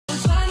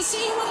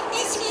see what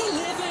is he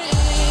living.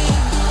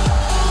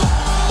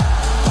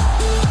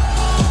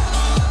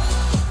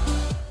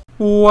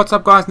 What's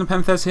up guys,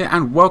 Nepenthes here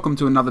and welcome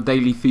to another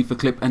daily FIFA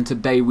clip, and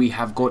today we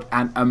have got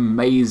an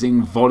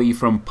amazing volley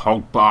from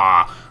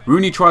Pogba.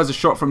 Rooney tries a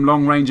shot from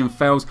long range and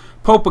fails.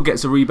 Pogba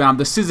gets a rebound,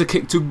 the scissor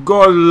kick to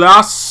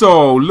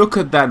golazo. Look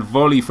at that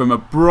volley from a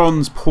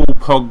bronze Paul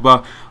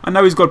Pogba. I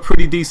know he's got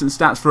pretty decent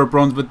stats for a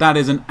bronze, but that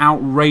is an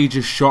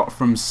outrageous shot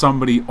from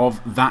somebody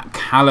of that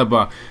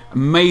caliber.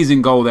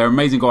 Amazing goal there,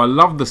 amazing goal. I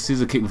love the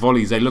scissor kick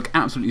volleys, they look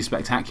absolutely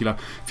spectacular.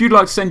 If you'd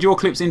like to send your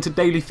clips into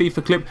Daily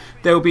FIFA Clip,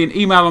 there will be an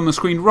email on the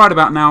screen right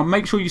about now.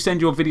 Make sure you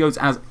send your videos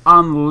as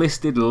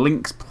unlisted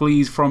links,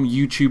 please, from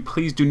YouTube.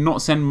 Please do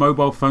not send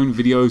mobile phone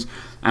videos,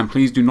 and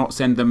please do not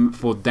send them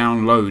for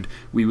download.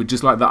 We would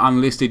just like the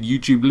unlisted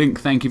YouTube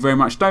link. Thank you very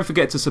much. Don't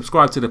forget to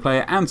subscribe to the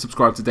player and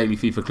subscribe to Daily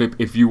FIFA Clip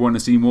if you want to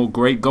see more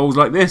great goals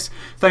like this.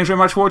 Thanks very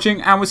much for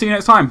watching, and we'll see you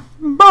next time.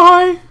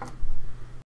 Bye!